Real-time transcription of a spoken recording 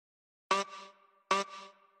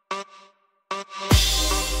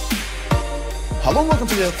Hello and welcome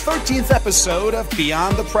to the 13th episode of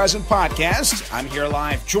Beyond the Present podcast. I'm here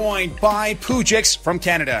live, joined by Poujix from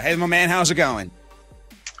Canada. Hey, my man, how's it going?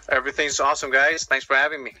 Everything's awesome, guys. Thanks for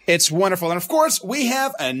having me. It's wonderful. And of course, we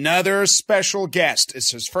have another special guest. It's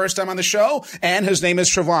his first time on the show, and his name is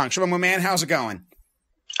Shivank. Shivank, my man, how's it going?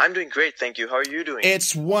 I'm doing great, thank you. How are you doing?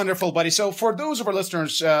 It's wonderful, buddy. So for those of our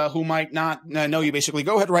listeners who might not know you, basically,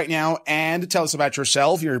 go ahead right now and tell us about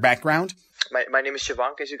yourself, your background. My name is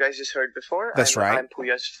Shivank, as you guys just heard before. That's right. I'm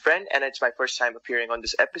Puya's friend, and it's my first time appearing on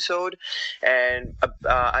this episode. And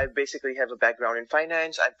I basically have a background in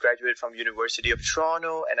finance. I've graduated from University of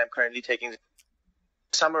Toronto, and I'm currently taking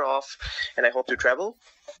summer off, and I hope to travel.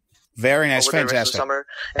 Very nice, over fantastic. The rest of the summer.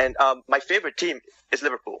 And my favorite team is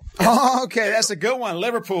Liverpool. Oh, okay, that's a good one,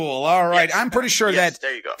 Liverpool. All right, yes. I'm pretty sure that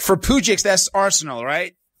there you go. For Poujix, that's Arsenal,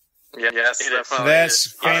 right? Yes, definitely.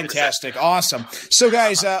 That's fantastic. 100%. Awesome. So,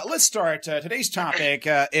 guys, let's start. Today's topic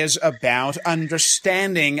is about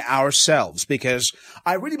understanding ourselves, because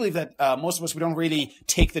I really believe that most of us, we don't really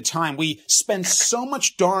take the time. We spend so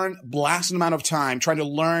much darn blasted amount of time trying to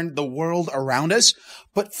learn the world around us,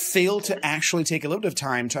 but fail to actually take a little bit of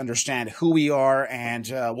time to understand who we are and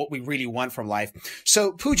what we really want from life.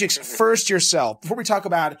 So, Poujix, first yourself. Before we talk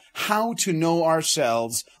about how to know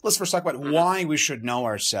ourselves, let's first talk about why we should know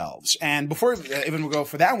ourselves. And before even we go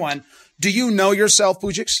for that one, do you know yourself,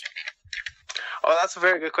 Poujix? Oh, that's a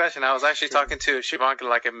very good question. I was actually talking to Shivank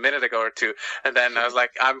like a minute ago or two, and then I was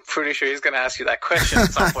like, I'm pretty sure he's going to ask you that question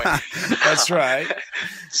at some point. That's right.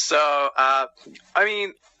 So, I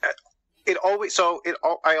mean,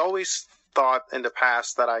 I always thought in the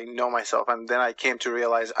past that I know myself, and then I came to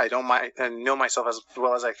realize I don't know myself as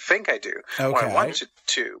well as I think I do, or I want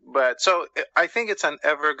to. But so I think it's an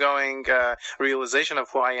ever-going realization of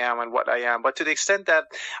who I am and what I am. But to the extent that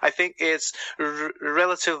I think it's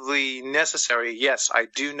relatively necessary, yes, I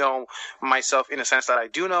do know myself in a sense that I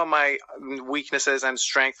do know my weaknesses and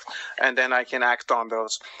strengths, and then I can act on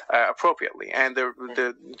those appropriately. And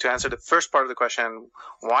to answer the first part of the question,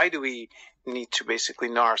 why do we need to basically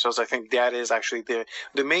know ourselves? I think that is actually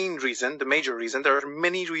the main reason, the major reason. There are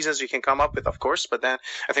many reasons you can come up with, of course, but then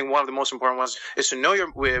I think one of the most important ones is to know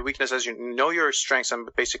your weaknesses, you know your strengths, and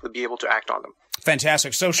basically be able to act on them.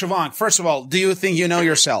 Fantastic. So, Shivank, first of all, do you think you know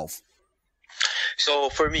yourself? So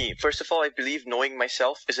for me, first of all, I believe knowing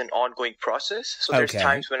myself is an ongoing process. So there's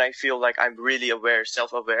times when I feel like I'm really aware,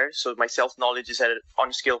 self-aware. So my self-knowledge is on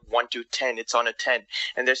a scale of 1 to 10. It's on a 10.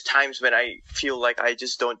 And there's times when I feel like I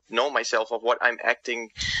just don't know myself, of what I'm acting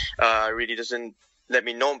really doesn't let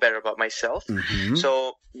me know better about myself. Mm-hmm.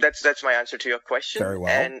 So that's my answer to your question. Very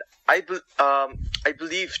well. And I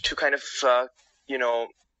believe to kind of,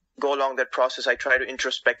 go along that process, I try to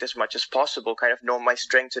introspect as much as possible, kind of know my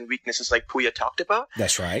strengths and weaknesses like Puya talked about.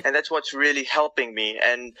 That's right. And that's what's really helping me.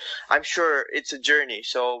 And I'm sure it's a journey.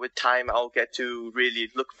 So with time, I'll get to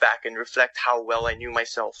really look back and reflect how well I knew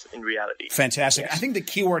myself in reality. Fantastic. Yes. I think the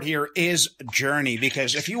key word here is journey,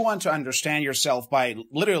 because if you want to understand yourself by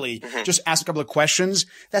literally just ask a couple of questions,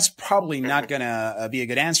 that's probably not going to be a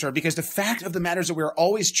good answer, because the fact of the matter is that we're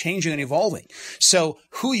always changing and evolving. So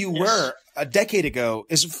who you were a decade ago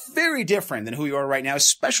is very different than who you are right now,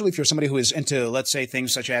 especially if you're somebody who is into, let's say,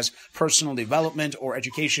 things such as personal development or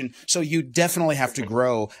education. So you definitely have to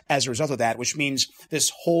grow as a result of that, which means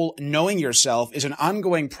this whole knowing yourself is an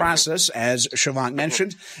ongoing process, as Shivank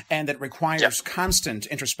mentioned, and that requires constant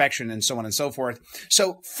introspection and so on and so forth.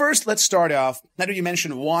 So first, let's start off. Now that you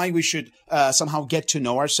mentioned why we should somehow get to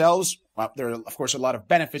know ourselves, well, there are, of course, a lot of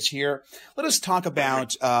benefits here. Let us talk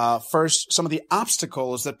about first some of the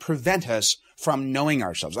obstacles that prevent us from knowing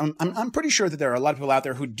ourselves. I'm pretty sure that there are a lot of people out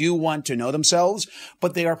there who do want to know themselves,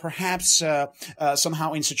 but they are perhaps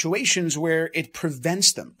somehow in situations where it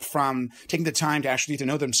prevents them from taking the time to actually get to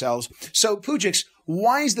know themselves. So, Poujix,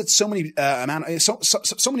 why is that so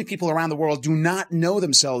many people around the world do not know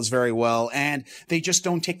themselves very well, and they just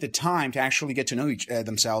don't take the time to actually get to know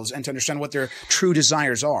themselves and to understand what their true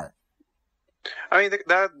desires are? I mean,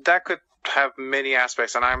 that could have many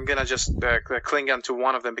aspects, and I'm gonna just cling on to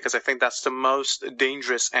one of them, because I think that's the most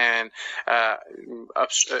dangerous and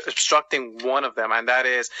obstructing one of them, and that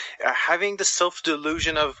is having the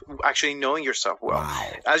self-delusion of actually knowing yourself well.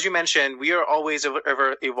 Wow. As you mentioned, we are always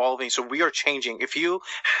ever evolving, so we are changing. If you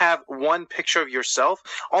have one picture of yourself,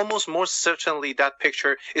 almost more certainly that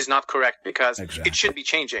picture is not correct, because it should be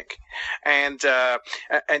changing. And that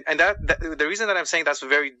the reason that I'm saying that's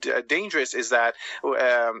very dangerous is that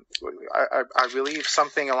I believe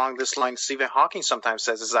something along this line Stephen Hawking sometimes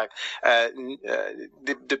says is like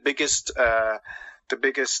the biggest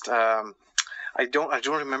I don't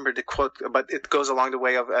remember the quote, but it goes along the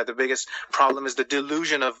way of the biggest problem is the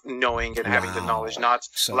delusion of knowing and having the knowledge, not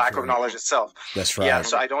lack of knowledge itself. That's right. Yeah,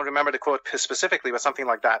 so I don't remember the quote specifically, but something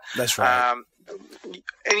like that. That's right.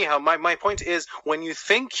 Anyhow, my point is, when you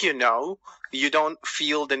think you know, you don't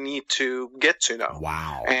feel the need to get to know.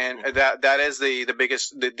 Wow. And that is the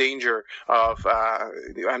biggest danger of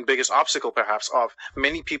and biggest obstacle perhaps of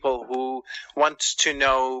many people who want to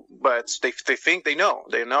know, but they think they know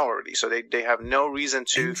already, so they have no reason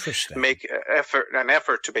to make an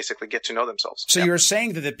effort to basically get to know themselves. So you're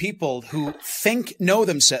saying that the people who think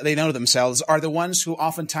they know themselves are the ones who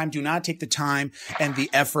oftentimes do not take the time and the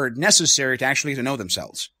effort necessary to actually to know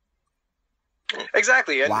themselves.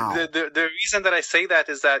 Exactly. And wow. the reason that I say that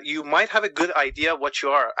is that you might have a good idea of what you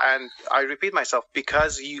are. And I repeat myself,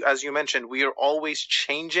 because as you mentioned, we are always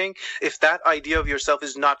changing. If that idea of yourself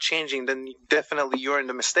is not changing, then definitely you're in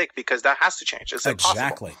the mistake, because that has to change. It's impossible.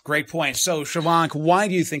 Exactly. Great point. So, Shivank, why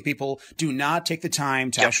do you think people do not take the time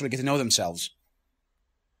to actually get to know themselves?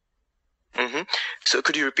 Mm-hmm. So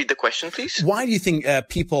could you repeat the question, please? Why do you think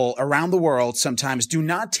people around the world sometimes do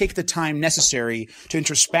not take the time necessary to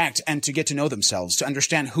introspect and to get to know themselves, to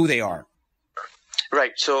understand who they are?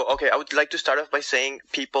 Right. So, okay, I would like to start off by saying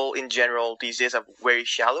people in general these days are very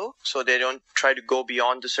shallow. So they don't try to go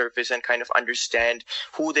beyond the surface and kind of understand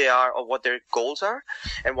who they are or what their goals are.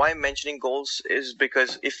 And why I'm mentioning goals is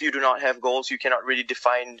because if you do not have goals, you cannot really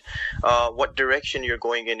define what direction you're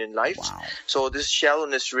going in life. Wow. So this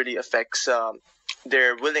shallowness really affects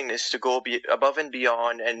their willingness to go above and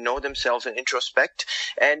beyond and know themselves and introspect.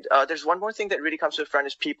 And there's one more thing that really comes to the front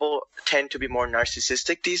is people tend to be more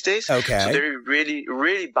narcissistic these days. Okay. So they're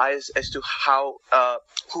really biased as to how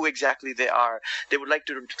who exactly they are. They would like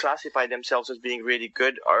to classify themselves as being really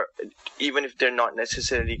good, or even if they're not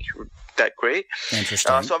necessarily that great.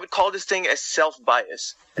 Interesting. So I would call this thing as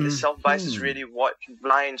self-bias. And the self-bias is really what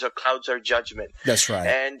blinds or clouds our judgment. That's right.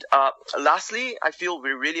 And lastly, I feel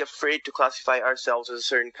we're really afraid to classify ourselves as a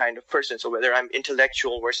certain kind of person. So whether I'm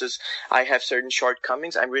intellectual versus I have certain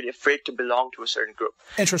shortcomings, I'm really afraid to belong to a certain group.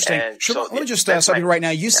 Interesting. So let me just stop you right now.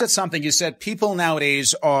 You said something. You said people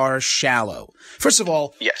nowadays are shallow. First of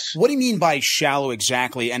all, yes. What do you mean by shallow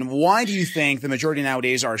exactly? And why do you think the majority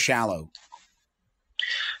nowadays are shallow?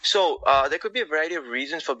 So there could be a variety of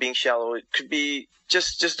reasons for being shallow. It could be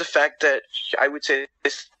just the fact that I would say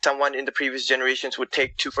someone in the previous generations would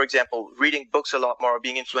take to, for example, reading books a lot more,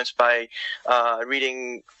 being influenced by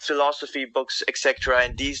reading philosophy books, etc.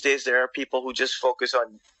 And these days there are people who just focus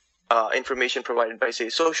on information provided by, say,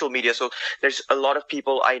 social media. So there's a lot of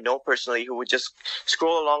people I know personally who would just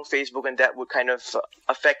scroll along Facebook, and that would kind of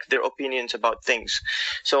affect their opinions about things.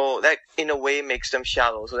 So that, in a way, makes them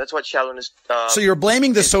shallow. So that's what shallowness. So you're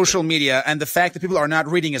blaming the social media and the fact that people are not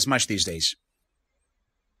reading as much these days.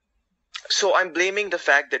 So I'm blaming the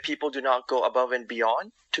fact that people do not go above and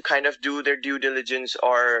beyond to kind of do their due diligence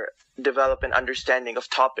or develop an understanding of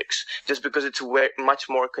topics, just because it's much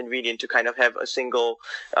more convenient to kind of have a single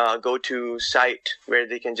go-to site where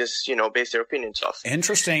they can just, base their opinions off.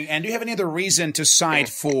 Interesting. And do you have any other reason to cite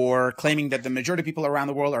for claiming that the majority of people around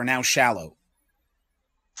the world are now shallow?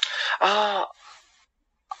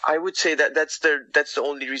 I would say that's the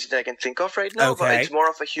only reason that I can think of right now. Okay. But it's more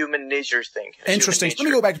of a human nature thing. Interesting. Let me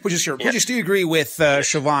go back to Poujix here. Poujix, do you agree with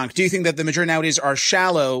Shivank? Do you think that the majority nowadays are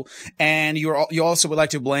shallow, and you also would like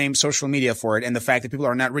to blame social media for it and the fact that people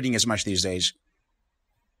are not reading as much these days?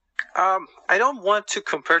 I don't want to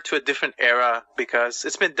compare to a different era because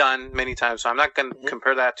it's been done many times. So I'm not going to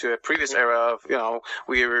compare that to a previous era of,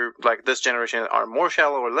 we were like this generation are more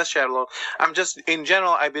shallow or less shallow. I'm just, in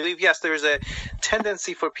general, I believe, yes, there's a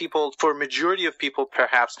tendency for majority of people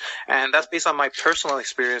perhaps. And that's based on my personal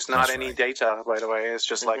experience, not any data, by the way. It's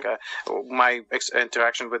just like my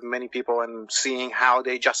interaction with many people and seeing how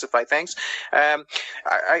they justify things.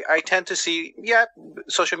 I tend to see,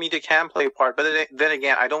 social media can play a part, but then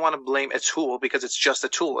again, I don't want to blame a tool because it's just a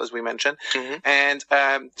tool, as we mentioned. And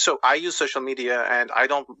so I use social media, and I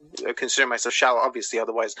don't consider myself shallow, obviously,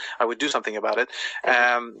 otherwise I would do something about it.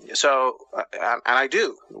 And I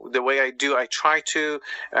do. The way I do, I try to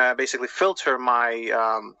basically filter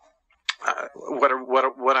my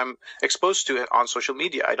what I'm exposed to on social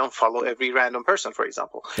media. I don't follow every random person, for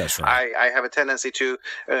example. That's right. I have a tendency to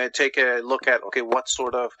take a look at, what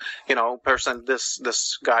sort of, person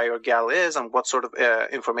this guy or gal is, and what sort of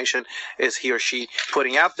information is he or she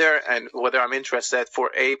putting out there, and whether I'm interested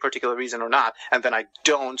for a particular reason or not. And then I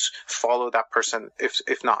don't follow that person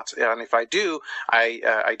if not. And if I do,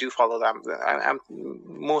 I do follow them. I'm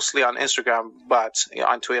mostly on Instagram, but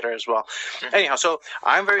on Twitter as well. Anyhow, so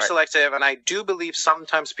I'm very selective. perspective, and I do believe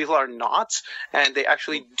sometimes people are not, and they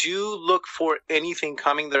actually do look for anything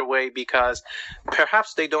coming their way because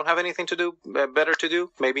perhaps they don't have anything to do better to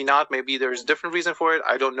do. Maybe not. Maybe there's a different reason for it.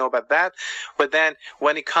 I don't know about that. But then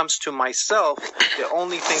when it comes to myself, the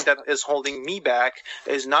only thing that is holding me back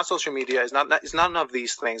is not social media, is none of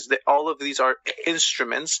these things. All of these are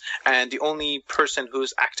instruments, and the only person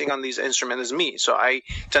who's acting on these instruments is me. So I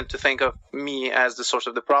tend to think of me as the source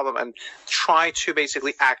of the problem and try to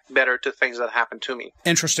basically act better to things that happen to me.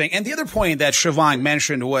 Interesting. And the other point that Shivank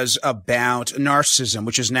mentioned was about narcissism,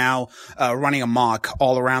 which is now running amok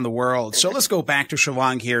all around the world. So let's go back to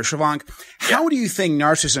Shivank here. Shivank, how do you think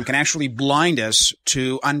narcissism can actually blind us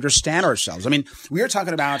to understand ourselves? I mean, we are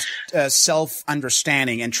talking about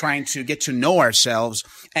self-understanding and trying to get to know ourselves,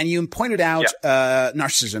 and you pointed out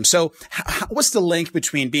narcissism. So what's the link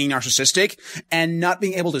between being narcissistic and not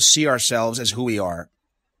being able to see ourselves as who we are?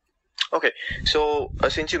 Okay, so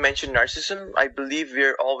since you mentioned narcissism, I believe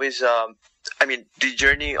we're always, the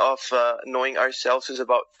journey of knowing ourselves is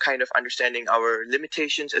about kind of understanding our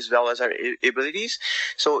limitations as well as our abilities.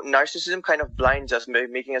 So narcissism kind of blinds us,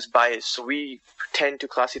 making us biased. So we tend to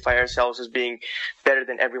classify ourselves as being better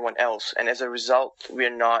than everyone else. And as a result, we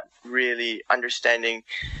are not really understanding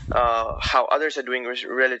how others are doing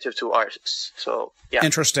relative to ours. So, yeah.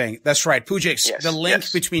 Interesting. That's right. Poujix, the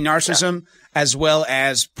link between narcissism as well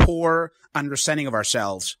as poor understanding of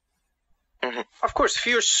ourselves. Mm-hmm. Of course, if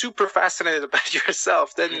you're super fascinated about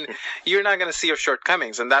yourself, then you're not going to see your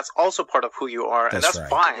shortcomings, and that's also part of who you are. And that's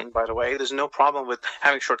fine, by the way. There's no problem with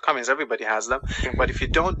having shortcomings. Everybody has them. But if you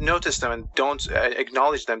don't notice them and don't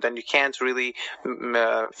acknowledge them, then you can't really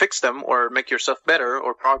fix them or make yourself better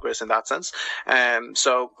or progress in that sense.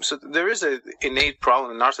 So there is an innate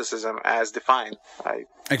problem in narcissism as defined. I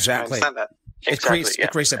understand that. It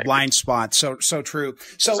creates a blind spot. So true.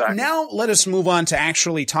 So now let us move on to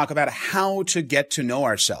actually talk about how to get to know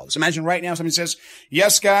ourselves. Imagine right now somebody says,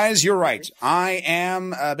 yes, guys, you're right. I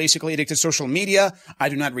am basically addicted to social media. I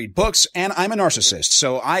do not read books, and I'm a narcissist.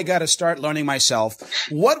 So I got to start learning myself.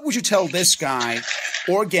 What would you tell this guy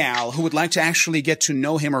or gal who would like to actually get to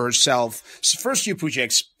know him or herself? So first, you,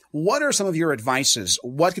 Poujix, what are some of your advices?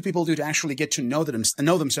 What could people do to actually get to know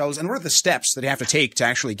themselves, and what are the steps that they have to take to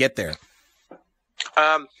actually get there?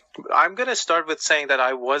 I'm going to start with saying that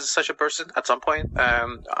I was such a person at some point.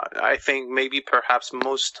 I think maybe perhaps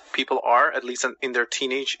most people are, at least in their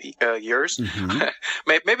teenage years.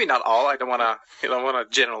 Mm-hmm. Maybe not all. I don't want to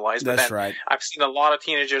generalize. But That's right. I've seen a lot of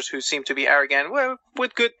teenagers who seem to be arrogant, well,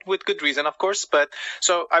 with good reason, of course. But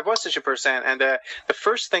so I was such a person, and the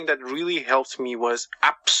first thing that really helped me was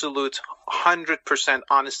absolute 100%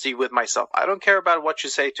 honesty with myself. I don't care about what you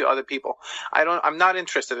say to other people. I'm not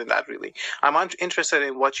interested in that, really. I'm interested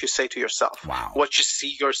in what you say to yourself. Wow. What you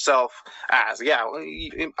see yourself as. Yeah,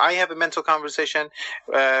 I have a mental conversation.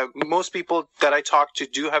 Most people that I talk to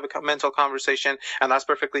do have a mental conversation, and that's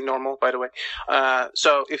perfectly normal, by the way.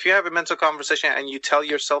 So if you have a mental conversation and you tell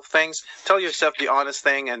yourself things, tell yourself the honest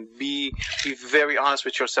thing and be very honest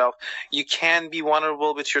with yourself. You can be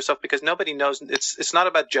vulnerable with yourself because nobody knows. It's not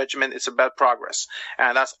about judgment. It's about progress,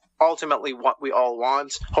 and that's ultimately what we all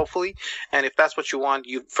want, hopefully. And if that's what you want,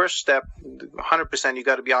 first step, 100%, you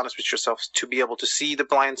got to be honest with yourself to be able to see the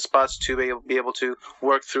blind spots, to be able to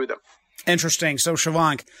work through them. Interesting. So,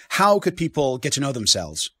 Shivank, how could people get to know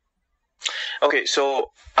themselves? Okay,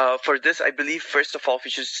 so for this, I believe, first of all,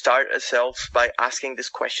 we should start ourselves by asking this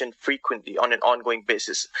question frequently on an ongoing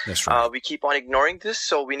basis. That's right. We keep on ignoring this,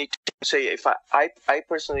 so we need to say, if I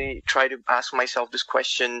personally try to ask myself this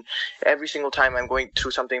question every single time I'm going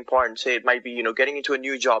through something important. Say it might be, getting into a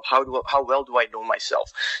new job. How well do I know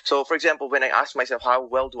myself? So, for example, when I ask myself, how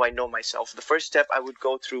well do I know myself? The first step I would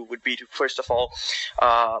go through would be to, first of all,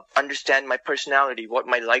 understand my personality, what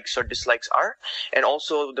my likes or dislikes are, and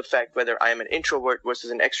also the fact whether I am an introvert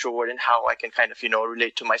versus an extrovert and how I can kind of,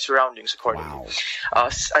 relate to my surroundings accordingly. Wow.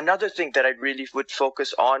 Another thing that I really would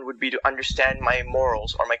focus on would be to understand my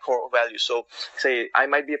morals or my core values. So say I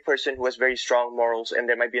might be a person who has very strong morals, and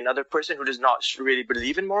there might be another person who does not really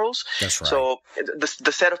believe in morals. That's right. So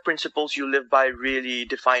the set of principles you live by really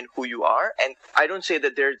define who you are. And I don't say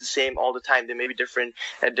that they're the same all the time. They may be different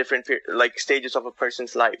at different stages of a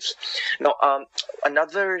person's lives. Now,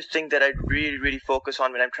 another thing that I really, really focus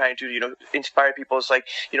on when I'm trying to, inspire people is like,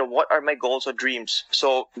 what are my goals or dreams?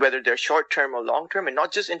 So whether they're short term or long term, and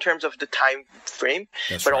not just in terms of the time frame,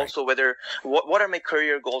 but also whether what are my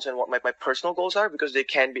career goals and what my personal goals are, because they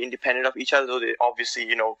can be independent of each other, though they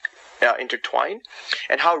obviously, intertwine,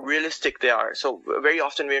 and how realistic they are. So very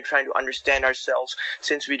often we're trying to understand ourselves,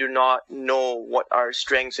 since we do not know what our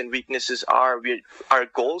strengths and weaknesses are. Our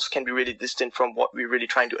goals can be really distant from what we're really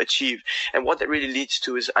trying to achieve, and what that really leads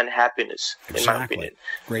to is unhappiness, in my opinion.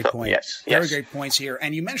 Great point. Very great points here.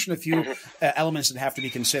 And you mentioned a few elements that have to be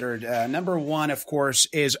considered. Number one, of course,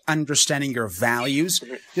 is understanding your values.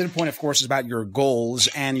 The other point, of course, is about your goals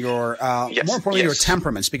and your, more importantly, your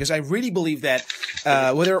temperaments, because I really believe that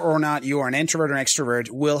whether or not you are an introvert or an extrovert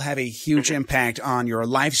will have a huge impact on your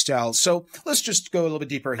lifestyle. So let's just go a little bit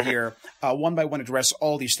deeper here, one by one, address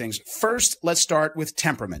all these things. First, let's start with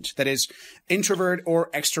temperament. That is, introvert or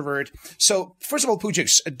extrovert. So first of all,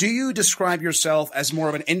 Poujix, do you describe yourself as more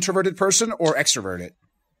of an introverted person or extroverted?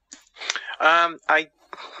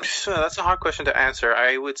 That's a hard question to answer.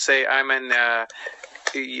 I would say I'm an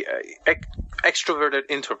extroverted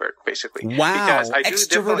introvert, basically. Wow,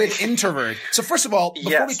 extroverted introvert. So first of all,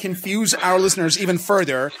 before we confuse our listeners even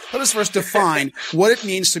further, let us first define what it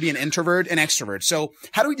means to be an introvert and extrovert. So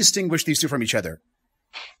how do we distinguish these two from each other?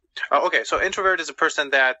 Okay, so introvert is a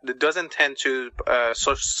person that doesn't tend to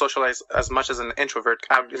socialize as much as an introvert.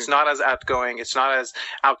 It's not as outgoing. It's not as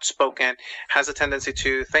outspoken. Has a tendency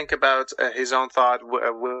to think about his own thought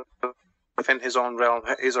within his own realm,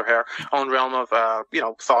 his or her own realm of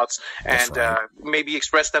thoughts, and maybe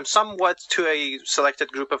express them somewhat to a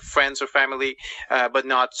selected group of friends or family, but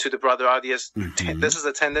not to the broader audience. This is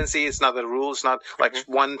a tendency. It's not a rule. It's not like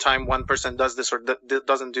one time one person does this or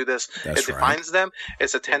doesn't do this. It defines them.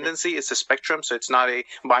 It's a tendency. It's a spectrum. So it's not a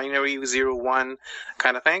binary 0-1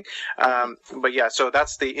 kind of thing. But yeah, so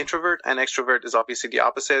that's the introvert, and extrovert is obviously the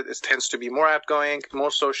opposite. It tends to be more outgoing,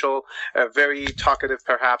 more social, very talkative,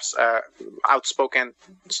 perhaps. Outspoken,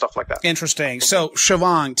 stuff like that. Interesting. So,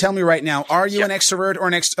 Shivank, tell me right now, are you an extrovert or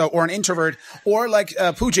an introvert, or like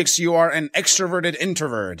Poujix, you are an extroverted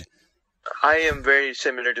introvert? I am very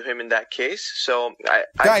similar to him in that case. So,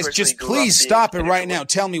 guys, just please stop it right now.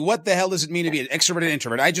 Tell me, what the hell does it mean to be an extroverted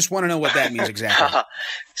introvert? I just want to know what that means exactly.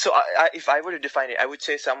 So, if I were to define it, I would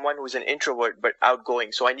say someone who's an introvert but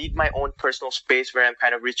outgoing. So, I need my own personal space where I'm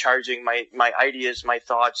kind of recharging my ideas, my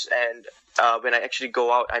thoughts, and when I actually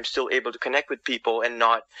go out, I'm still able to connect with people and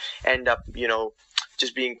not end up,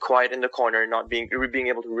 just being quiet in the corner, not being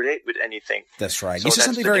able to relate with anything. That's right. So you said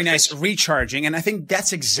something very nice, recharging, and I think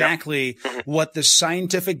that's exactly what the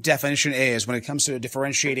scientific definition is when it comes to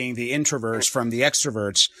differentiating the introverts from the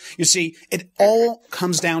extroverts. You see, it all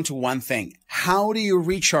comes down to one thing. How do you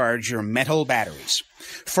recharge your mental batteries?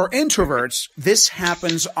 For introverts, this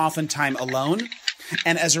happens oftentimes alone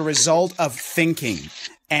and as a result of thinking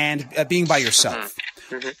and being by yourself.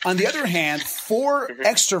 On the other hand, for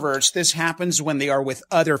extroverts, this happens when they are with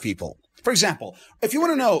other people. For example, if you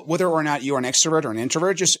want to know whether or not you are an extrovert or an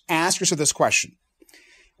introvert, just ask yourself this question.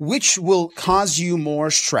 Which will cause you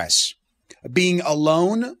more stress? Being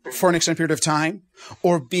alone for an extended period of time,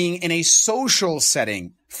 or being in a social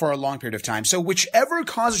setting for a long period of time? So whichever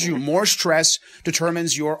causes you more stress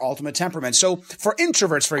determines your ultimate temperament. So for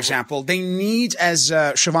introverts, for example, they need, as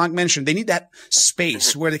Shivank mentioned, they need that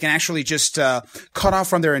space where they can actually just cut off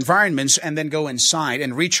from their environments and then go inside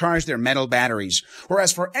and recharge their mental batteries.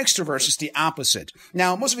 Whereas for extroverts, it's the opposite.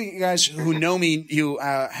 Now, most of you guys who know me, you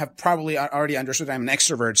have probably already understood I'm an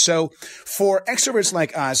extrovert. So for extroverts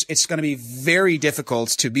like us, it's going to be very difficult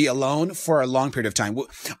to be alone for a long period of time.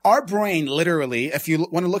 Our brain, literally, if you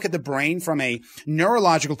want to look at the brain from a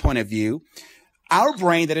neurological point of view, our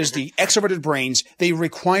brain, that is the extroverted brains, they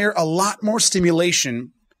require a lot more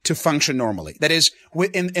stimulation to function normally. That is,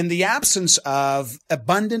 in the absence of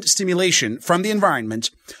abundant stimulation from the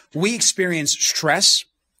environment, we experience stress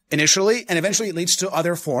initially, and eventually it leads to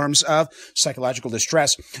other forms of psychological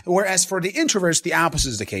distress. Whereas for the introverts, the opposite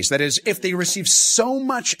is the case. That is, if they receive so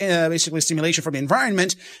much basically stimulation from the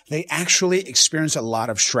environment, they actually experience a lot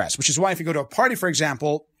of stress, which is why if you go to a party, for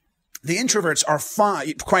example, the introverts are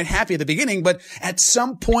fine, quite happy at the beginning, but at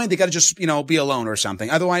some point they got to just, be alone or something.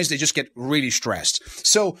 Otherwise, they just get really stressed.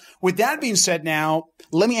 So with that being said now,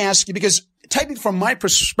 let me ask you, because technically from my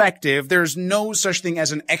perspective, there's no such thing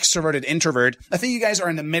as an extroverted introvert. I think you guys are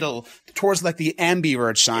in the middle, towards like the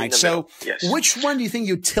ambivert side. So which one do you think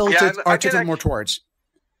you tilted more towards?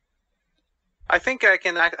 I think I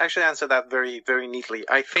can actually answer that very, very neatly.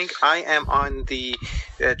 I think I am on the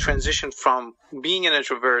transition from being an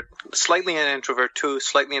introvert, slightly an introvert, to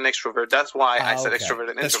slightly an extrovert. That's why I said extrovert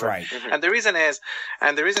and introvert. That's right. And the reason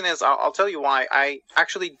is, I'll tell you why. I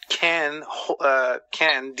actually can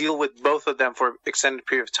deal with both of them for an extended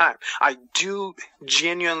period of time. I do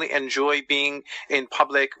genuinely enjoy being in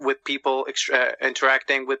public with people,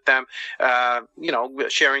 interacting with them,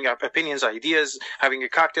 sharing opinions, ideas, having a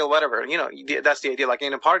cocktail, whatever. That's the idea. Like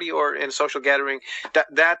in a party or in a social gathering,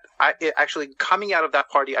 actually coming out of that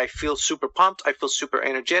party, I feel super pumped. I feel super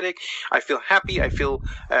energetic. I feel happy. I feel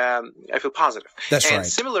positive. That's right. And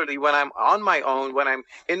similarly, when I'm on my own, when I'm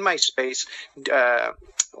in my space,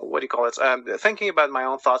 thinking about my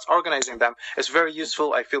own thoughts, organizing them is very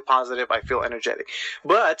useful. I feel positive. I feel energetic.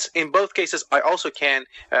 But in both cases, I also can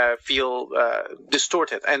feel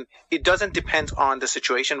distorted. And it doesn't depend on the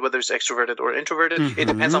situation, whether it's extroverted or introverted. Mm-hmm. It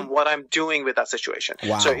depends on what I'm doing with that situation.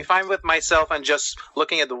 Wow. So if I'm with myself and just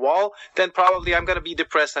looking at the wall, then probably I'm going to be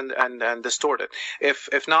depressed and distorted.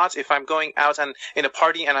 If not, if I'm going out and in a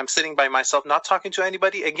party and I'm sitting by myself, not talking to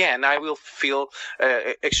anybody, again, I will feel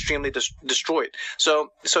extremely destroyed.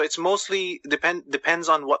 So it's mostly depends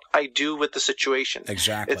on what I do with the situation.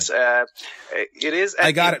 Exactly. It is.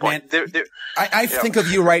 I got it, man. I think of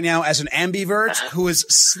you right now as an ambivert who is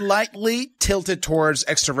slightly tilted towards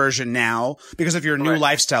extroversion now because of your new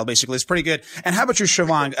lifestyle, basically. It's pretty good. And how about you,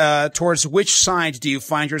 Shivank? Towards which side do you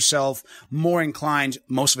find yourself more inclined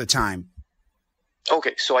most of the time?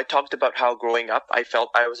 Okay, so I talked about how growing up I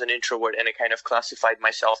felt I was an introvert, and I kind of classified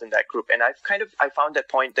myself in that group. And I found that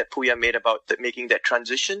point that Puya made about making that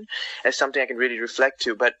transition as something I can really reflect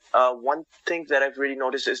to. But one thing that I've really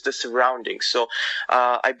noticed is the surroundings. So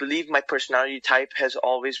I believe my personality type has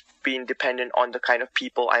always been dependent on the kind of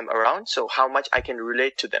people I'm around. So how much I can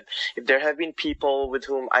relate to them. If there have been people with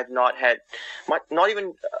whom I've not had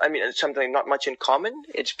something not much in common,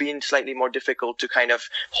 it's been slightly more difficult to kind of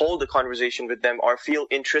hold a conversation with them or feel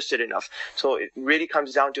interested enough. So it really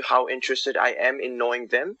comes down to how interested I am in knowing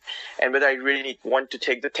them and whether I really want to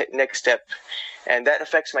take the next step. And that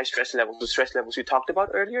affects my stress levels, the stress levels we talked about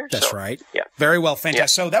earlier. That's right. Yeah. Very well. Fantastic. Yeah.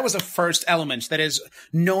 So that was the first element, that is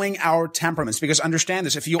knowing our temperaments. Because understand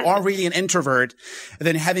this, if you are really an introvert,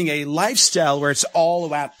 then having a lifestyle where it's all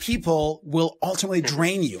about people will ultimately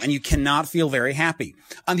drain you and you cannot feel very happy.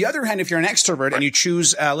 On the other hand, if you're an extrovert and you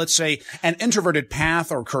choose, let's say, an introverted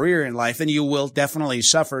path or career in life, then you will definitely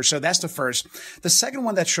suffer. So that's the first. The second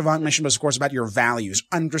one that Shivank mentioned was, of course, about your values,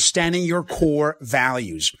 understanding your core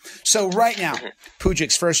values. So right now,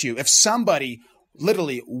 Poujix, first you, if somebody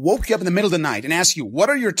literally woke you up in the middle of the night and asked you, what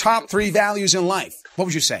are your top 3 values in life? What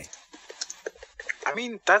would you say? I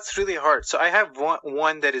mean, that's really hard. So I have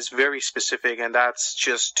one that is very specific, and that's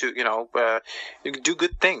just to, do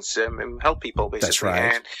good things, help people, basically. That's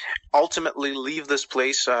right. And ultimately leave this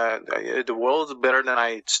place, the world better than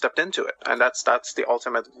I stepped into it. And that's the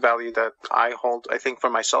ultimate value that I hold, I think,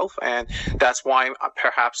 for myself. And that's why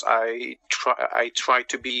perhaps I try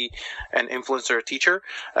to be an influencer teacher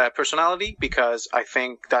personality, because I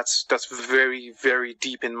think that's very, very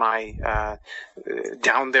deep in my,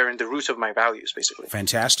 down there in the roots of my values, basically.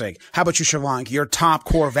 Fantastic. How about you, Shivank? Your top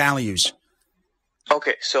core values?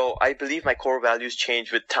 Okay, so I believe my core values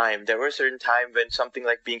change with time. There were a certain time when something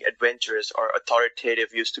like being adventurous or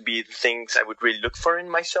authoritative used to be the things I would really look for in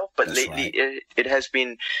myself. But lately, it has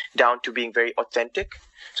been down to being very authentic.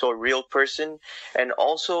 So a real person, and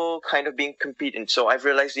also kind of being competent. So I've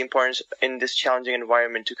realized the importance in this challenging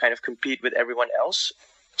environment to kind of compete with everyone else.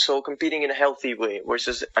 So competing in a healthy way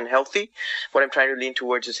versus unhealthy. What I'm trying to lean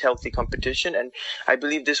towards is healthy competition. And I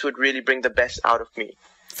believe this would really bring the best out of me.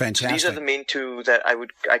 Fantastic. So these are the main 2 that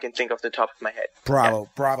I can think off the top of my head. Bravo,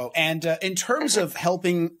 bravo. And in terms of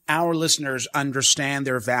helping our listeners understand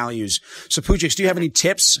their values, so Poujix, do you have any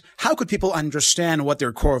tips? How could people understand what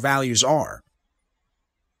their core values are?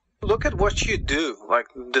 Look at what you do. Like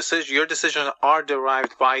your decisions are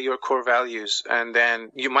derived by your core values, and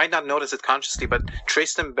then you might not notice it consciously, but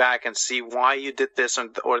trace them back and see why you did this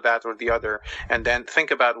or that or the other, and then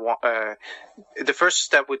think about the first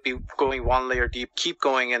step would be going one layer deep. Keep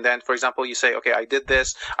going, and then, for example, you say, okay, I did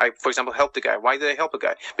this. I, for example, helped the guy. Why did I help a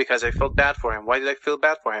guy? Because I felt bad for him. Why did I feel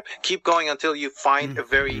bad for him? Keep going until you find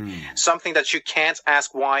something that you can't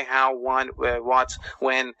ask why, how, what,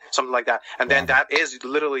 when, something like that, and then that is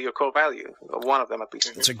literally your core value, one of them at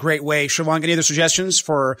least. It's a great way. Shivank, any other suggestions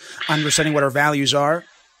for understanding what our values are?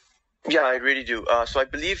 Yeah, I really do. So I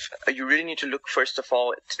believe you really need to look first of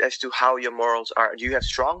all as to how your morals are. Do you have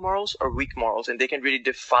strong morals or weak morals? And they can really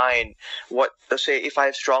define what. Let's say if I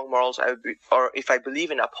have strong morals, or if I believe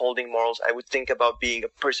in upholding morals, I would think about being a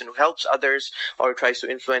person who helps others or tries to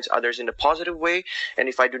influence others in a positive way. And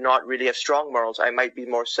if I do not really have strong morals, I might be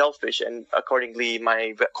more selfish, and accordingly,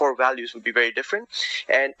 my core values would be very different.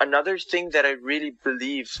 And another thing that I really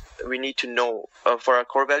believe we need to know for our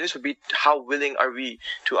core values would be how willing are we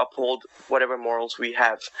to uphold whatever morals we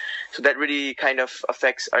have. So that really kind of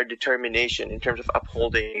affects our determination in terms of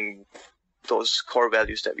upholding those core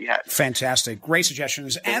values that we have. Fantastic. Great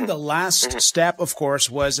suggestions. And the last step, of course,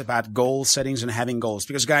 was about goal settings and having goals.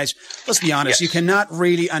 Because, guys, let's be honest, you cannot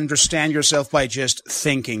really understand yourself by just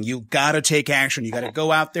thinking. You got to take action. You got to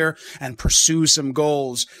go out there and pursue some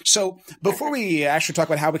goals. So before we actually talk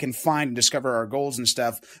about how we can find and discover our goals and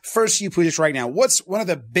stuff, first, you Poujix right now, what's one of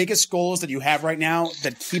the biggest goals that you have right now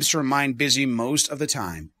that keeps your mind busy most of the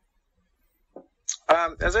time?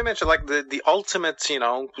 As I mentioned, like the ultimate,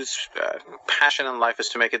 passion in life is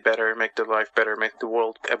to make it better, make the life better, make the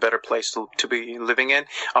world a better place to be living in,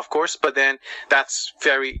 of course. But then that's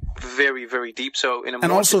very, very, very deep. So in a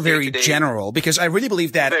and also very general, because I really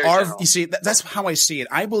believe that you see, that's how I see it.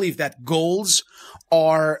 I believe that goals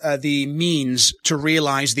are the means to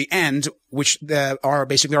realize the end, which are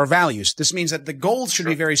basically our values. This means that the goals should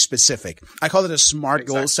be very specific. I call it a SMART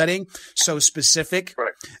goal setting. So specific,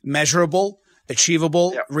 measurable,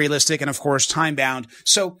 achievable, realistic, and of course, time-bound.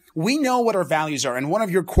 So we know what our values are. And one of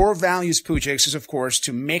your core values, Poujix, is of course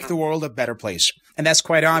to make the world a better place. And that's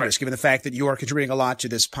quite obvious given the fact that you are contributing a lot to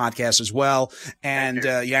this podcast as well. And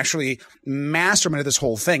you actually masterminded this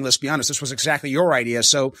whole thing. Let's be honest, this was exactly your idea.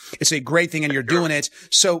 So it's a great thing and you're doing it.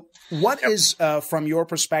 So what is, from your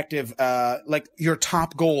perspective, like your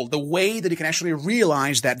top goal, the way that you can actually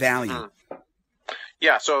realize that value?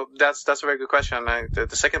 Yeah, so that's a very good question. The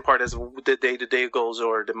second part is the day-to-day goals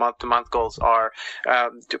or the month-to-month goals are.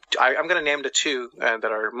 I'm going to name the two that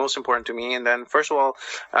are most important to me. And then, first of all,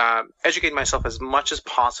 educate myself as much as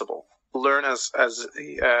possible. Learn as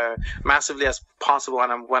massively as possible.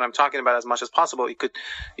 And when I'm talking about as much as possible,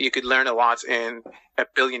 you could learn a lot in a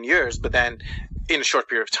billion years, but then in a short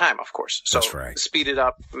period of time, of course. So speed it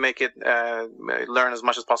up, make it learn as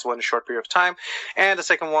much as possible in a short period of time. And the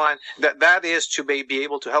second one, that is to be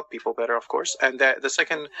able to help people better, of course. And the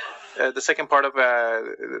second part of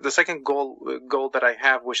the second goal that I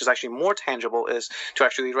have, which is actually more tangible, is to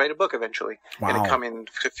actually write a book eventually. And it come in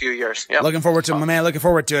a few years. Yep. Looking forward to it, my man. Looking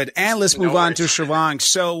forward to it. And let's move on to Shivank.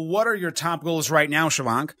 So what are your top goals right now,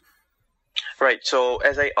 Shivank? Right. So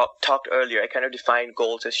as I talked earlier, I kind of define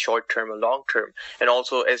goals as short-term and long-term, and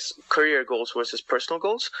also as career goals versus personal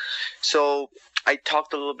goals. So I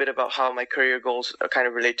talked a little bit about how my career goals kind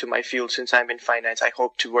of relate to my field. Since I'm in finance, I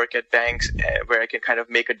hope to work at banks where I can kind of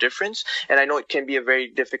make a difference. And I know it can be a very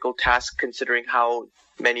difficult task considering how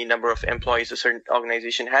many number of employees a certain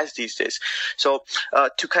organization has these days. So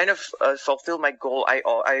to kind of fulfill my goal,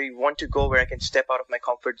 I want to go where I can step out of my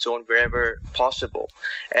comfort zone wherever possible.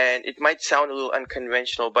 And it might sound a little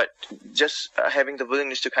unconventional, but just having the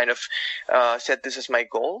willingness to kind of set this as my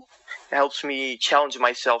goal helps me challenge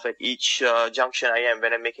myself at each junction I am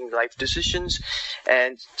when I'm making life decisions.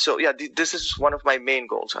 And so, yeah, this is one of my main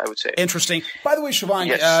goals, I would say. Interesting. By the way,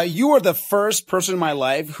 Shivank, you are the first person in my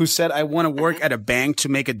life who said, I want to work at a bank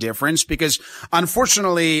to make a difference, because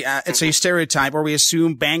unfortunately, it's a stereotype where we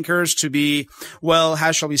assume bankers to be, well,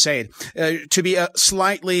 how shall we say it, to be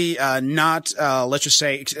slightly not, let's just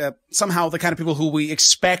say, somehow the kind of people who we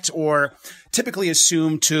expect or typically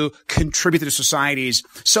assume to contribute to societies.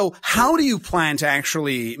 So how do you plan to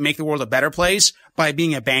actually make the world a better place by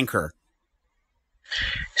being a banker?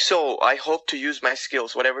 So I hope to use my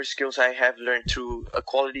skills, whatever skills I have learned through a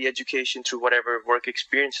quality education, through whatever work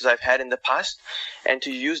experiences I've had in the past, and to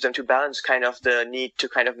use them to balance kind of the need to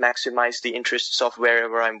kind of maximize the interests of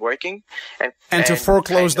wherever I'm working. And to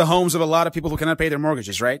foreclose the homes of a lot of people who cannot pay their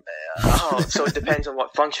mortgages, right? So it depends on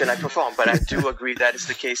what function I perform, but I do agree that is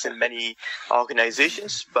the case in many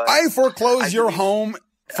organizations. But I foreclose your home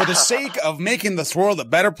for the sake of making this world a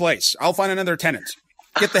better place. I'll find another tenant.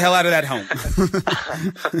 Get the hell out of that home.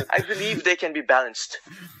 I believe they can be balanced.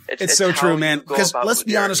 It's so true, man. Because let's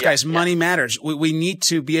be honest, guys, money matters. We need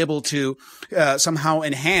to be able to somehow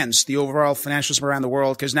enhance the overall financial system around the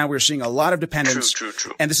world, because now we're seeing a lot of dependence. True.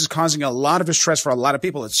 And this is causing a lot of distress for a lot of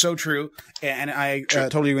people. It's so true. And I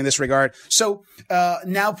totally agree in this regard. So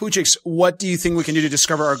now, Poujix, what do you think we can do to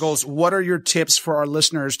discover our goals? What are your tips for our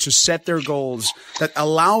listeners to set their goals that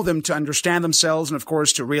allow them to understand themselves and, of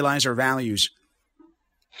course, to realize their values?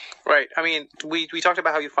 Right. I mean, we talked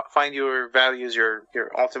about how you find your values, your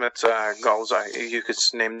ultimate goals. You could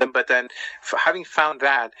name them. But then, having found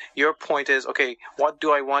that, your point is, okay, what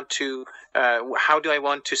do I want to? How do I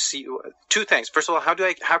want to see? Two things. First of all,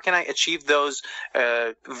 how can I achieve those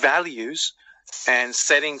values? And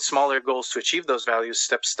setting smaller goals to achieve those values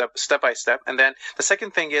step by step. And then the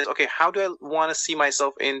second thing is, okay, how do I want to see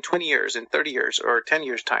myself in 20 years, in 30 years, or 10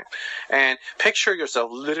 years time? And picture yourself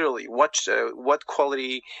literally, what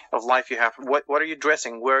quality of life you have, what are you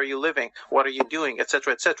dressing, where are you living, what are you doing,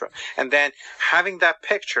 etc., etc. And then having that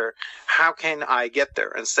picture, how can I get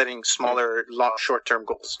there, and setting smaller, short-term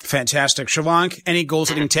goals. Fantastic. Shivank, any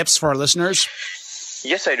goal-setting tips for our listeners?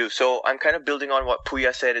 Yes, I do. So I'm kind of building on what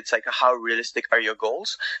Puya said. It's like, how realistic are your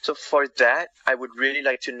goals? So for that, I would really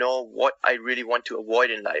like to know what I really want to avoid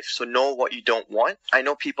in life. So know what you don't want. I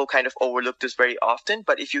know people kind of overlook this very often,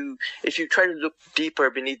 but if you try to look deeper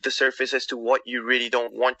beneath the surface as to what you really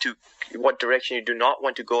don't want to, what direction you do not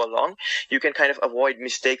want to go along, you can kind of avoid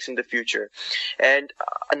mistakes in the future. And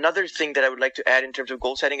another thing that I would like to add in terms of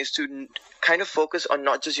goal setting is to kind of focus on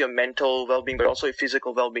not just your mental well-being, but also your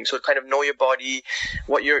physical well-being. So kind of know your body,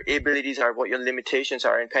 what your abilities are, what your limitations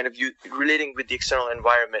are, and kind of you relating with the external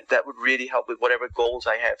environment. That would really help with whatever goals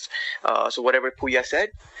I have. So whatever Puya said,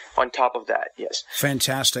 on top of that, yes.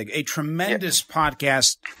 Fantastic. A tremendous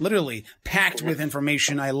podcast, literally packed with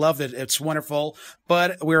information. I love it. It's wonderful.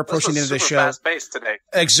 But we're approaching the end of the show. Fast-paced today.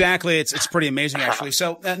 Exactly. It's pretty amazing, actually.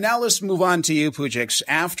 So now let's move on to you, Poujix.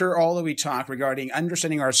 After all that we talked regarding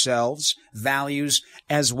understanding ourselves, values,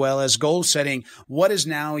 as well as goal setting, what is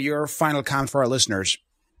now your final comment for our listeners?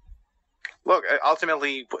 Look,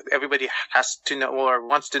 ultimately, everybody has to know or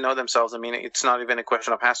wants to know themselves. I mean, it's not even a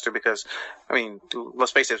question of has to, because, I mean,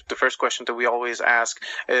 let's face it, the first question that we always ask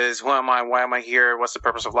is, who am I? Why am I here? What's the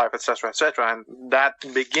purpose of life? Et cetera, et cetera. And that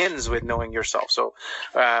begins with knowing yourself. So,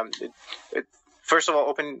 first of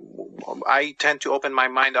all, I tend to open my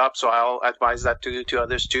mind up, so I'll advise that to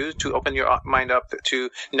others too, to open your mind up to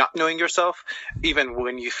not knowing yourself. Even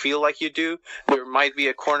when you feel like you do, there might be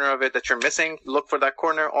a corner of it that you're missing. Look for that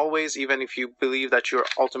corner always, even if you believe that you're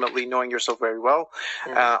ultimately knowing yourself very well.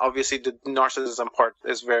 Obviously, the narcissism part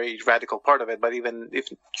is a very radical part of it, but even if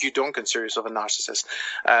you don't consider yourself a narcissist,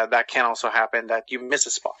 that can also happen, that you miss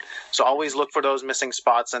a spot. So always look for those missing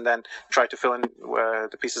spots and then try to fill in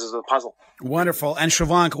the pieces of the puzzle. Wonderful. And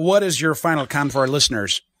Shivank, what is your final comment for our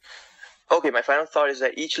listeners? Okay, my final thought is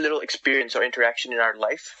that each little experience or interaction in our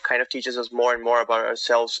life kind of teaches us more and more about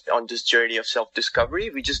ourselves on this journey of self-discovery.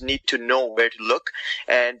 We just need to know where to look.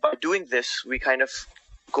 And by doing this, we kind of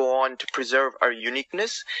go on to preserve our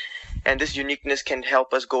uniqueness. And this uniqueness can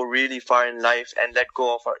help us go really far in life and let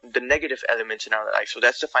go of the negative elements in our life. So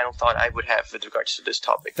that's the final thought I would have with regards to this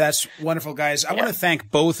topic. That's wonderful, guys. I want to thank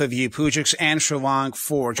both of you, Poujix and Shivank,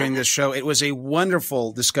 for joining this show. It was a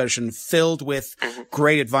wonderful discussion filled with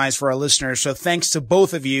great advice for our listeners. So thanks to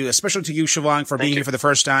both of you, especially to you, Shivank, for being here for the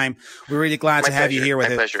first time. We're really glad to have you here with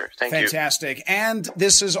us. My pleasure. Thank you. Fantastic. And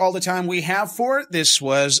this is all the time we have for it. This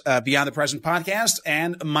was Beyond the Present podcast,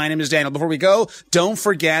 and my name is Daniel. Before we go, don't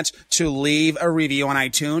forget to leave a review on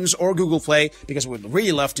iTunes or Google Play, because we'd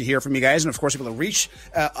really love to hear from you guys, and of course, able to reach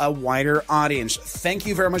a wider audience. Thank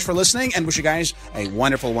you very much for listening, and wish you guys a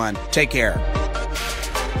wonderful one. Take care.